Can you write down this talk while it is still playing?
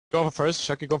Go for first.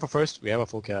 Chucky, go for first. We have a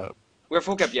full cap. We're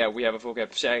full cap, yeah, we have a full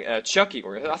cap. Chucky,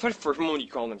 or I thought for a moment you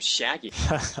called him Shaggy.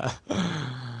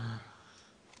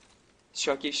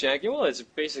 Chucky, Shaggy, well, it's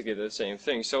basically the same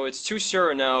thing. So it's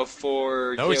 2-0 now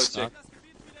for No, it's Chaotic. not.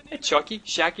 Hey, Chucky,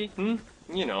 Shaggy,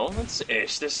 you know,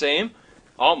 it's the same.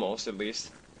 Almost, at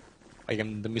least. I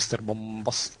am the Mr.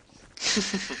 Bombast.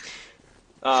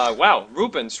 Wow,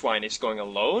 Ruben Swine is going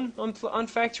alone on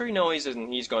Factory? No, he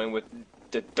isn't. He's going with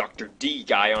the Dr. D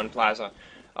guy on Plaza.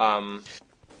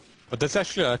 But that's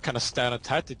actually a kind of standard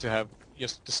tactic to have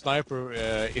just the sniper,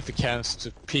 if he can,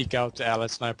 to peek out the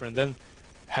allied sniper and then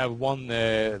have one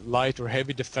light or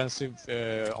heavy defensive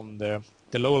on the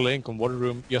lower link on water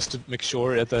room, just to make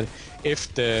sure that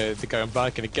if the guy on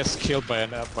balcony gets killed by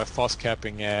fast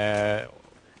capping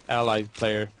allied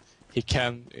player, he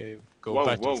can go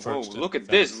back to first. Whoa, look at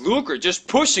this. Luker just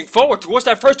pushing forward towards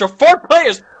that first. There are 4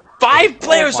 players! 5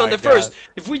 players on the first!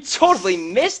 If we totally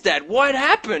missed that, what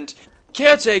happened?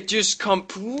 Chaotic just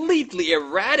completely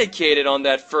eradicated on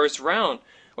that first round.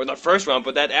 Or not first round,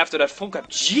 but that after that full cap.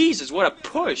 Jesus, what a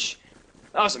push!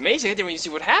 That was amazing. I didn't even see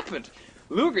what happened.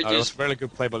 Luger That was a really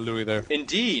good play by Louis there.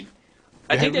 Indeed.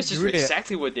 I think that's just really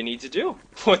exactly what they need to do.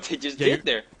 What they just did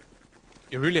there.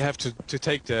 You really have to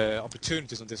take the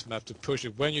opportunities on this map to push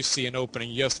it. When you see an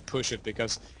opening, just push it,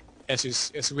 because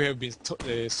as we have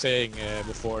been saying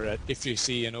before, that if you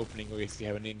see an opening or if you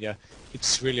have a ninja,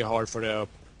 it's really hard for the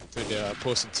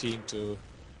opposing team to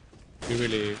be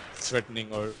really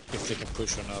threatening, or if they can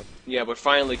push or not. Yeah, but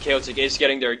finally Chaotic is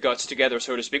getting their guts together,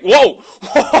 so to speak. Whoa!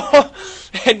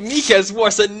 And Mika's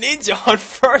was a ninja on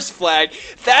first flag.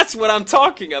 That's what I'm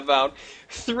talking about.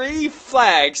 3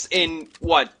 flags in,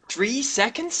 what, 3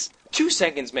 seconds? 2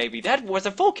 seconds maybe. That was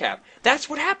a full cap. That's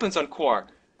what happens on Quar.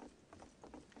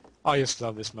 I just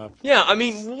love this map. Yeah, I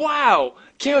mean, wow!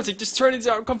 Chaotic just turned it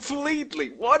out completely.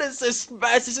 What is this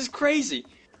match? This is crazy.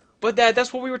 But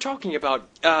that's what we were talking about.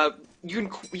 You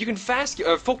can fast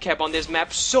full cap on this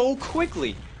map so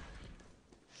quickly.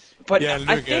 But yeah, I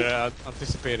look, think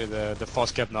anticipated the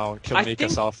fast cap now and killed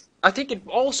Mika's off. I think it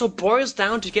also boils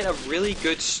down to get a really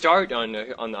good start on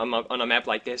a map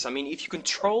like this. I mean,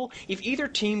 if either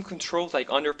team controls like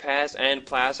Underpass and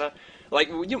Plaza, like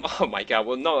oh my god,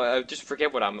 well no, just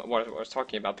forget what I was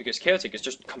talking about, because Chaotic is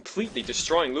just completely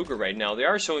destroying Luger right now. They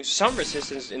are showing some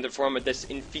resistance in the form of this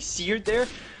Inficir there.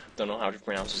 Don't know how to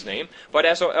pronounce his name, but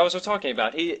as I was talking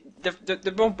about, the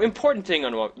important thing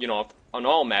on on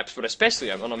all maps, but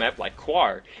especially on a map like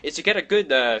Quar, is to get a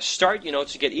good start,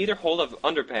 to get either hold of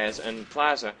Underpass and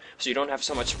Plaza, so you don't have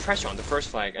so much pressure on the first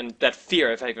flag and that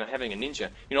fear of having a ninja.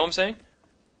 You know what I'm saying?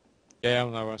 Yeah, I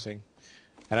know what I'm saying.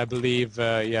 And I believe,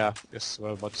 yeah, this is what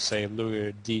I was about to say.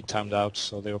 Luger D timed out,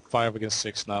 so they were 5 against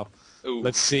 6 now. Ooh.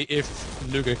 Let's see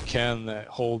if Luger can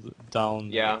hold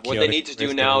down. Yeah, what they need to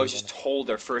do now is just hold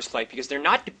their first flag, because they're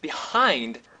not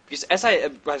behind. Because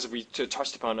as we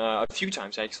touched upon a few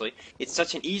times actually, it's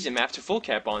such an easy map to full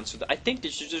cap on. So I think they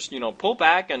should just pull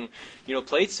back and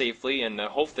play it safely and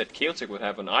hope that Chaotic would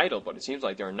have an idol. But it seems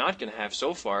like they're not going to have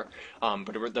so far.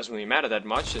 But it doesn't really matter that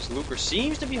much, as Luger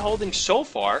seems to be holding so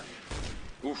far.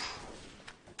 Oof.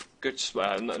 Good,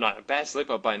 not a bad slip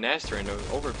up by Nastor in the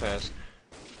overpass.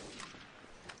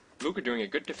 Luger doing a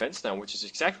good defense now, which is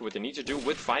exactly what they need to do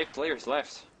with 5 players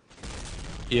left.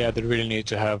 Yeah, they really need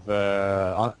to have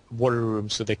water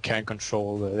rooms so they can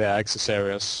control the access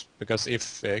areas, because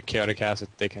if Chaotic has it,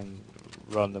 they can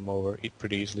run them over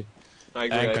pretty easily. I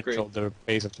agree, and control the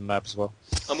base of the map as well.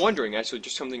 I'm wondering, actually,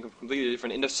 just something completely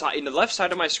different. In the left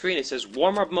side of my screen, it says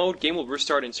warm-up mode, game will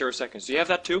restart in 0 seconds. Do you have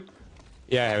that too?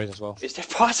 Yeah, I have it as well. Is that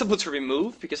possible to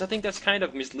remove? Because I think that's kind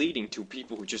of misleading to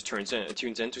people who just tunes in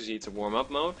to see it's a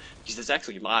warm-up mode, because it's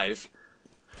actually live.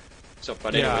 So,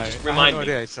 but anyway, yeah, just remind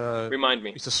me. Remind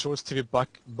me. It's a Source TV bug.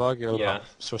 Yeah.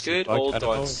 Good old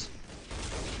thoughts.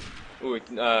 Ooh,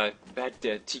 bad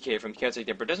TK from Chaotic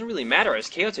there, but it doesn't really matter, as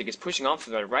Chaotic is pushing off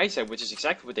to the right side, which is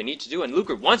exactly what they need to do, and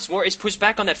Luger once more is pushed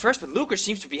back on that first, but Luger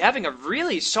seems to be having a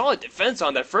really solid defense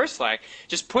on that first flag,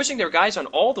 just pushing their guys on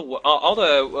all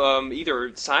the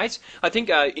either sides. I think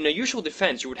in a usual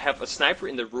defense you would have a sniper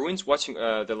in the ruins watching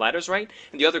the ladders, right,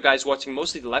 and the other guys watching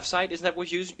mostly the left side. Isn't that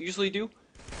what you usually do?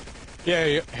 Yeah,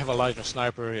 you have a larger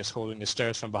sniper, he's holding the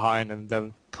stairs from behind, and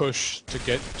then push to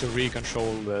get to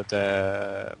recontrol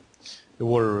the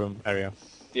water room area.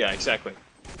 Yeah, exactly.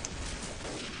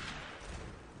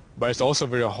 But it's also a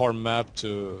very hard map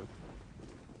to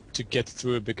get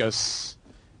through, because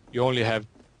you only have,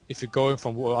 if you're going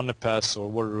from underpass or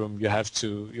water room, you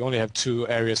only have 2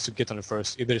 areas to get on the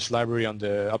first. Either it's library on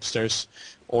the upstairs,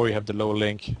 or you have the lower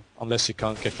link, unless you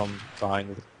can't get from behind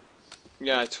it.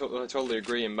 Yeah, I totally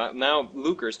agree. And now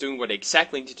Luger's doing what they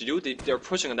exactly need to do. They're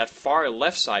pushing on that far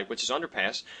left side, which is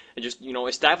underpass, and just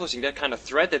establishing that kind of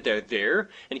threat that they're there.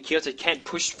 And Kyoto can't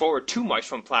push forward too much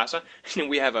from Plaza. And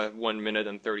we have a 1 minute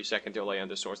and 30-second delay on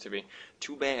the Source TV.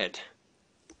 Too bad.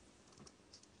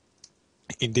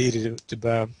 Indeed, too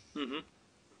bad.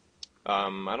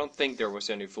 I don't think there was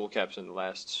any full caps in the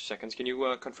last seconds. Can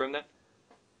you confirm that?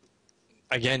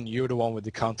 Again, you're the one with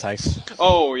the contacts.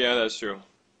 Oh yeah, that's true.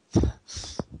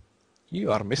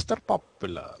 You are Mr.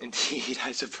 Popular. Indeed,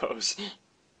 I suppose.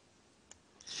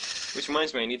 Which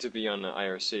reminds me, I need to be on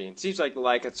IRC. It seems like the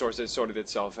lag had sorted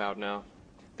itself out now.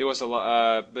 There was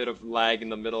a bit of lag in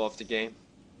the middle of the game,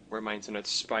 where my internet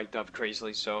spiked up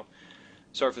crazily, so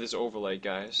sorry for this overlay,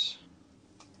 guys.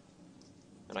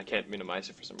 And I can't minimize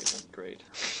it for some reason. Great.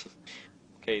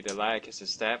 Okay, the lag has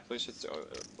established its,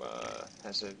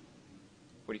 has a,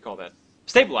 what do you call that?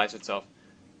 Stabilized itself.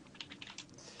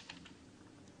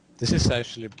 This is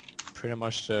actually pretty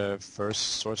much the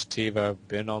first Source TV I've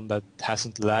been on that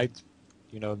hasn't lagged.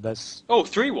 You know, that's... Oh,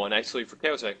 3-1 actually for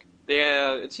Chaotech. They,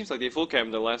 it seems like they full capped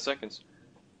in the last seconds.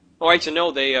 Oh, actually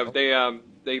no,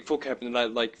 they full capped in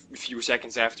that, like a few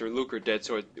seconds after Luker did,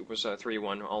 so it was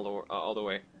 3-1 all the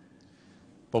way.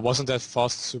 But wasn't that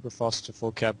super fast to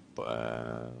full cap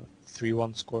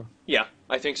 3-1 score? Yeah,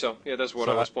 I think so. Yeah, that's what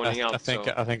I was pointing out. I think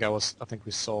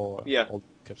we saw yeah. all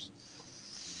the caps.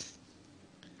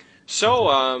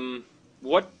 So,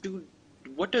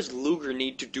 what does Luger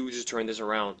need to do to turn this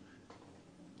around?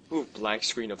 Ooh, black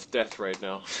screen of death right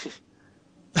now.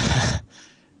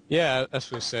 Yeah, as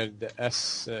we said,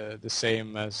 the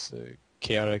same as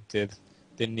Chaotic did.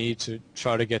 They need to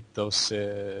try to get those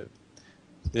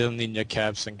little ninja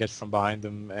caps and get from behind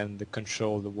them and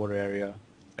control the water area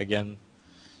again.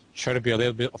 Try to be a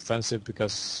little bit offensive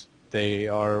because they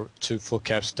are 2 full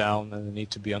caps down and they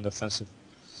need to be on the offensive.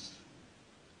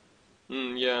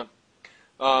 Yeah.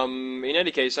 In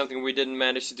any case, something we didn't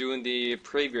manage to do in the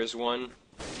previous one.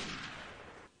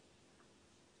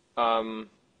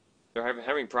 They're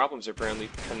having problems apparently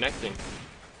connecting,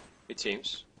 it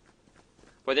seems.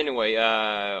 But anyway,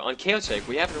 on Chaotech,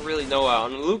 we haven't really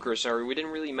on Luker, sorry, we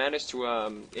didn't really manage to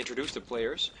introduce the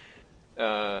players.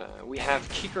 We have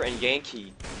Kicker and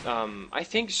Yankee. I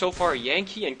think so far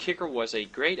Yankee and Kicker was a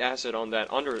great asset on that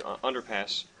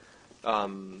underpass.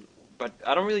 But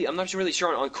I'm not really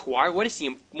sure on Kawhi, what is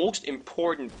the most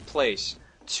important place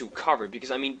to cover? Because,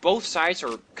 I mean, both sides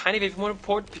are kind of more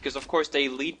important because, of course, they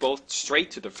lead both straight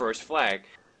to the first flag.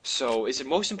 So, is it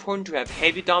most important to have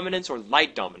heavy dominance or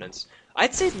light dominance?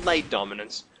 I'd say light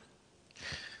dominance.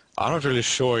 I'm not really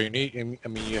sure. I mean,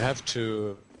 you have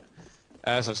to,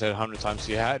 as I've said 100 times,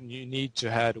 you need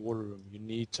to have the water room. You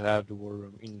need to have the water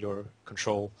room in your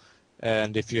control.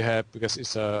 And if you have, because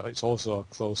it's also a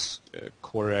close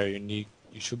core area, you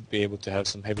should be able to have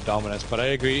some heavy dominance. But I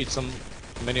agree, it's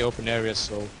many open areas,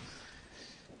 so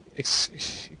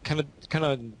it's kind of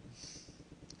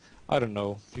I don't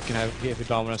know. You can have heavy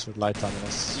dominance with light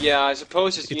dominance. Yeah, I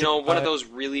suppose it's one of those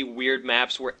really weird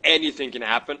maps where anything can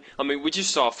happen. I mean, we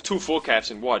just saw 2 full caps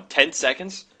in what, 10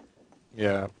 seconds?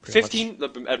 Yeah, 15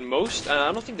 at most.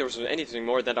 I don't think there was anything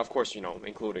more than, of course,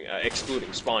 including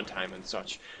excluding spawn time and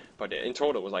such. But in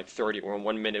total, it was like 30, or in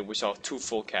 1 minute we saw 2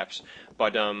 full caps.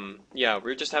 But yeah,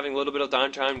 we're just having a little bit of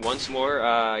downtime once more.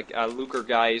 Luker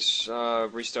guy's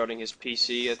restarting his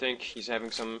PC. I think he's having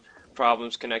some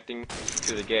problems connecting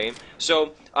to the game.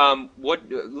 So what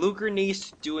Luker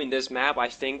needs to do in this map, I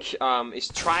think, is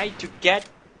try to get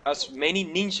as many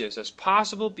ninjas as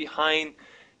possible behind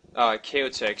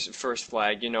Chaotech's first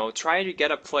flag. Try to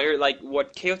get a player, like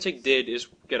what Chaotech did is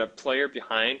get a player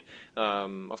behind,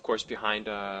 of course behind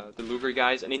the Luger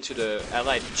guys and into the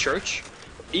allied church,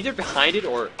 either behind it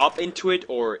or up into it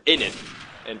or in it,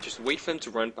 and just wait for them to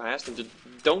run past and just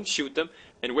don't shoot them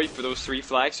and wait for those 3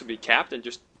 flags to be capped and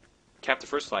just cap the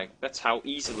first flag. That's how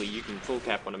easily you can full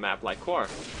cap on a map like Core.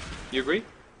 You agree?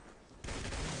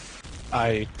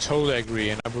 I totally agree,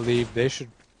 and I believe they should.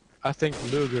 I think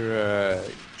Luger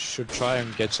should try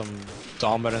and get some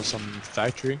dominance on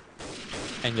factory,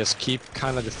 and just keep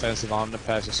kind of defensive on the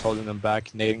passes, holding them back,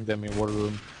 nading them in water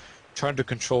room, trying to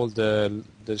control the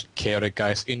chaotic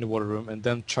guys in the water room, and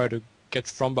then try to get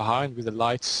from behind with the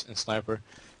lights and sniper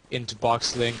into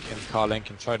box link and car link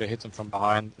and try to hit them from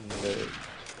behind and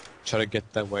try to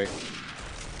get that way.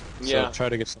 Yeah. So try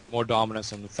to get some more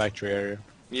dominance in the factory area.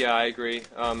 Yeah, I agree.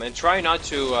 And try not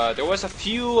to. There was a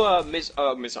few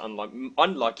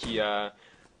unlucky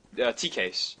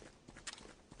TKs.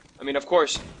 I mean, of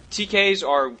course, TKs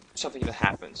are something that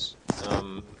happens.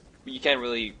 You can't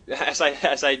really, as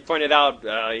I pointed out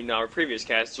in our previous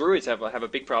cast, Druids have a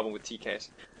big problem with TKs.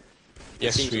 It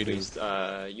Yes, seems we at do. least.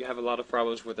 You have a lot of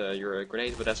problems with your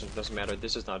grenades, but that doesn't matter.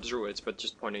 This is not druids, but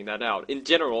just pointing that out. In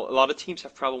general, a lot of teams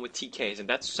have problem with TKs, and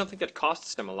that's something that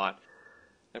costs them a lot.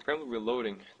 I'm currently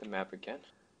reloading the map again.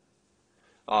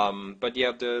 But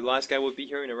yeah, the last guy will be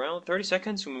here in around 30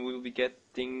 seconds, and we will be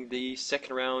getting the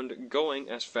second round going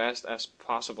as fast as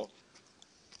possible.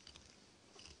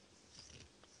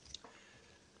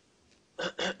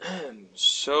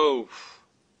 So,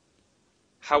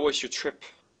 how was your trip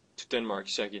to Denmark,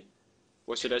 Shaggy?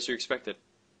 Was it as you expected?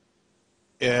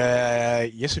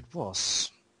 Yes, it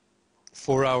was.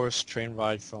 4 hours train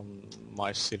ride from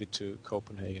my city to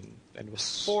Copenhagen, and it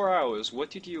was. 4 hours. What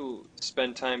did you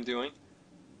spend time doing?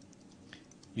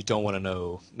 You don't want to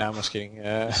know. Now I'm just kidding.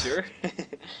 You sure?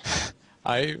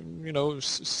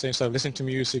 Since I've listened to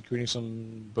music, reading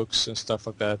some books and stuff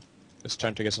like that, just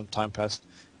trying to get some time passed.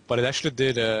 But it actually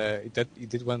did. It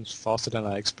did went faster than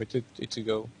I expected it to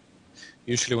go.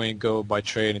 Usually, when you go by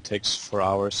train, it takes 4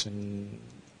 hours, and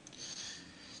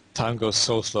time goes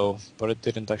so slow. But it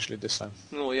didn't actually this time.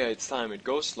 Well, yeah, it's time. It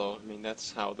goes slow. I mean,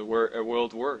 that's how the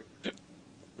world works.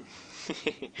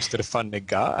 Instead of finding a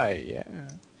guy, yeah.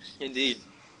 Indeed.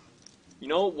 You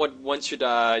know what one should,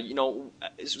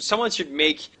 someone should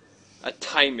make a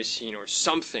time machine or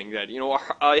something that,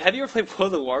 have you ever played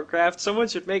World of Warcraft? Someone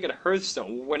should make a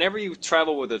Hearthstone. Whenever you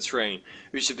travel with a train,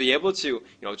 you should be able to,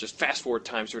 just fast forward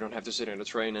time so you don't have to sit in a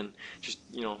train and just,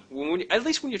 at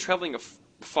least when you're traveling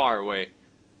far away.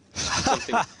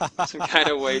 Something, some kind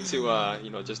of way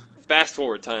to, just fast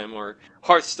forward time or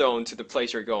Hearthstone to the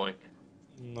place you're going.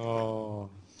 No.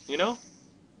 You know?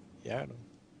 Yeah, I know.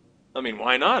 I mean,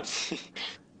 why not?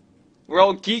 We're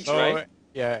all geeks, right?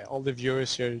 Yeah, all the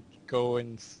viewers here go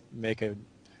and make a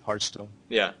Hearthstone.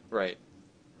 Yeah, right.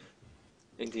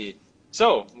 Indeed.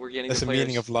 So, we're getting That's the the players.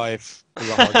 meaning of life.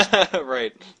 Hearthstone.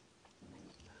 Right.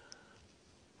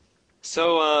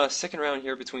 So, second round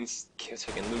here between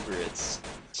Chaotic and Luger. It's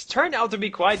turned out to be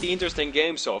quite the interesting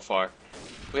game so far.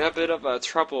 We have a bit of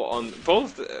trouble on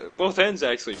both ends,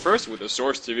 actually. First with the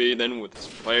Source TV, then with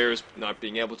the players not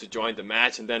being able to join the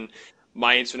match, and then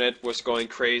my internet was going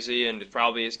crazy, and it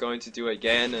probably is going to do it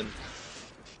again.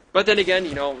 But then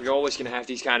again, we're always going to have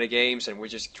these kind of games, and we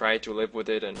just try to live with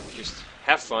it and just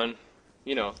have fun,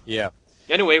 Yeah.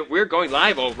 Anyway, we're going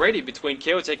live already between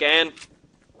Chaotic and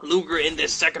Luger in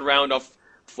this second round of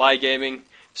Flai Gaming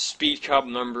SpeedCup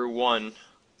number 1.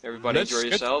 Everybody Let's enjoy get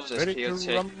yourselves as ready to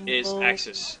Chaotic is rumble.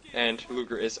 Axis and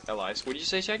Luger is Allies. What did you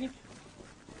say, Shaggy?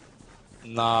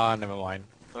 Nah, never mind.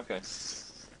 Okay.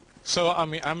 So I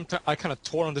mean, I kind of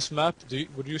torn on this map.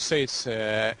 Would you say it's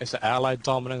an allied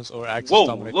dominance or Axis Whoa,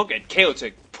 dominance? look at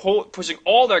Chaotic pushing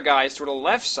all their guys to the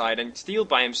left side and steal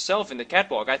by himself in the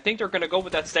catwalk. I think they're gonna go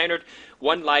with that standard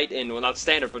one light in, well, not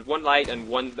standard, but one light and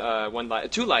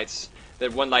two lights.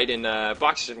 That one light in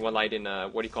boxes and one light in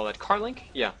what do you call that? Car link?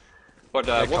 Yeah. But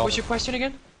what was your question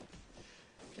again?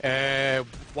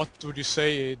 What would you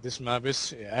say this map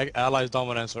is? Allied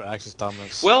dominance or Axis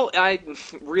dominance? Well, I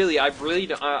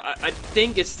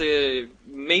think it's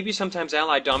maybe sometimes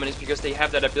Allied dominance because they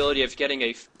have that ability of getting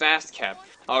a fast cap,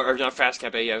 or not fast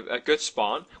cap, a good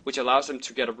spawn, which allows them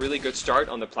to get a really good start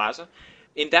on the plaza.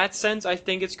 In that sense, I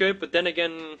think it's good, but then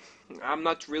again, I'm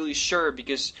not really sure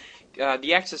because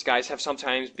the Axis guys have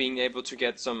sometimes been able to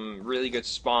get some really good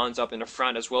spawns up in the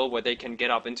front as well, where they can get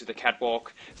up into the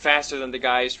catwalk faster than the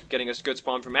guys getting a good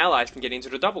spawn from Allies can get into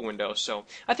the double window. So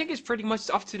I think it's pretty much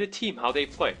up to the team how they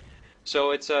play.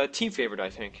 So it's a team favorite, I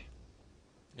think.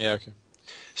 Yeah, okay.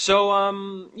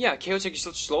 So yeah, Chaotic is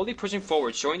slowly pushing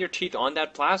forward, showing their teeth on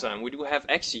that plaza, and we do have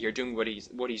Xe here doing what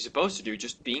he's supposed to do,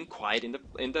 just being quiet in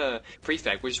the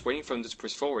prefect. We're just waiting for him to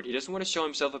push forward. He doesn't want to show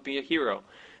himself as being a hero.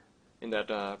 In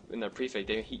that prefect,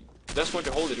 he does want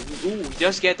to hold it. Ooh, he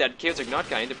does get that Chaotic Knot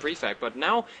guy in the prefect, but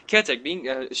now Chaotic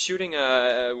being shooting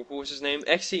who was his name,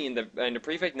 Xe in the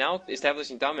prefect, now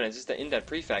establishing dominance in that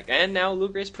prefect, and now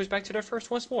Luger is pushed back to their first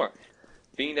once more.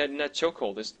 Being that in that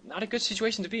chokehold is not a good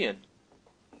situation to be in.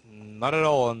 Not at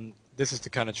all, and this is the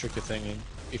kind of tricky thing.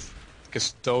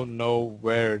 Because don't know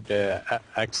where the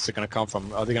Axis are gonna come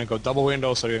from. Are they gonna go double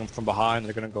windows? Are they gonna go from behind? Are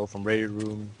they gonna go from radio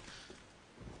room?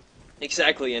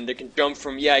 Exactly, and they can jump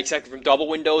from from double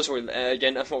windows, or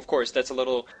again, of course, that's a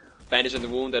little bandage on the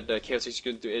wound that Chaotic is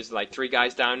going to do. Is like 3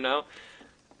 guys down now.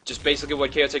 Just basically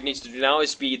what Chaotic needs to do now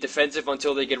is be defensive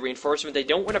until they get reinforcement. They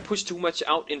don't want to push too much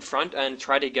out in front and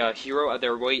try to hero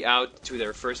their way out to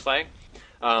their first flag.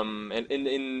 And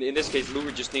in this case,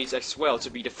 Luger just needs as well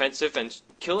to be defensive and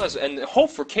kill us, and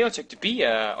hope for Chaotic to be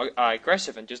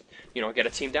aggressive and just get a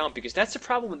team down, because that's the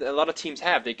problem that a lot of teams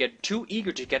have. They get too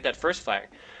eager to get that first flag.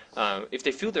 If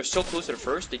they feel they're so close to the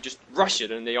first, they just rush it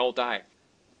and they all die.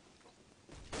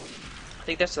 I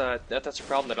think that's a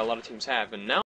problem that a lot of teams have, and now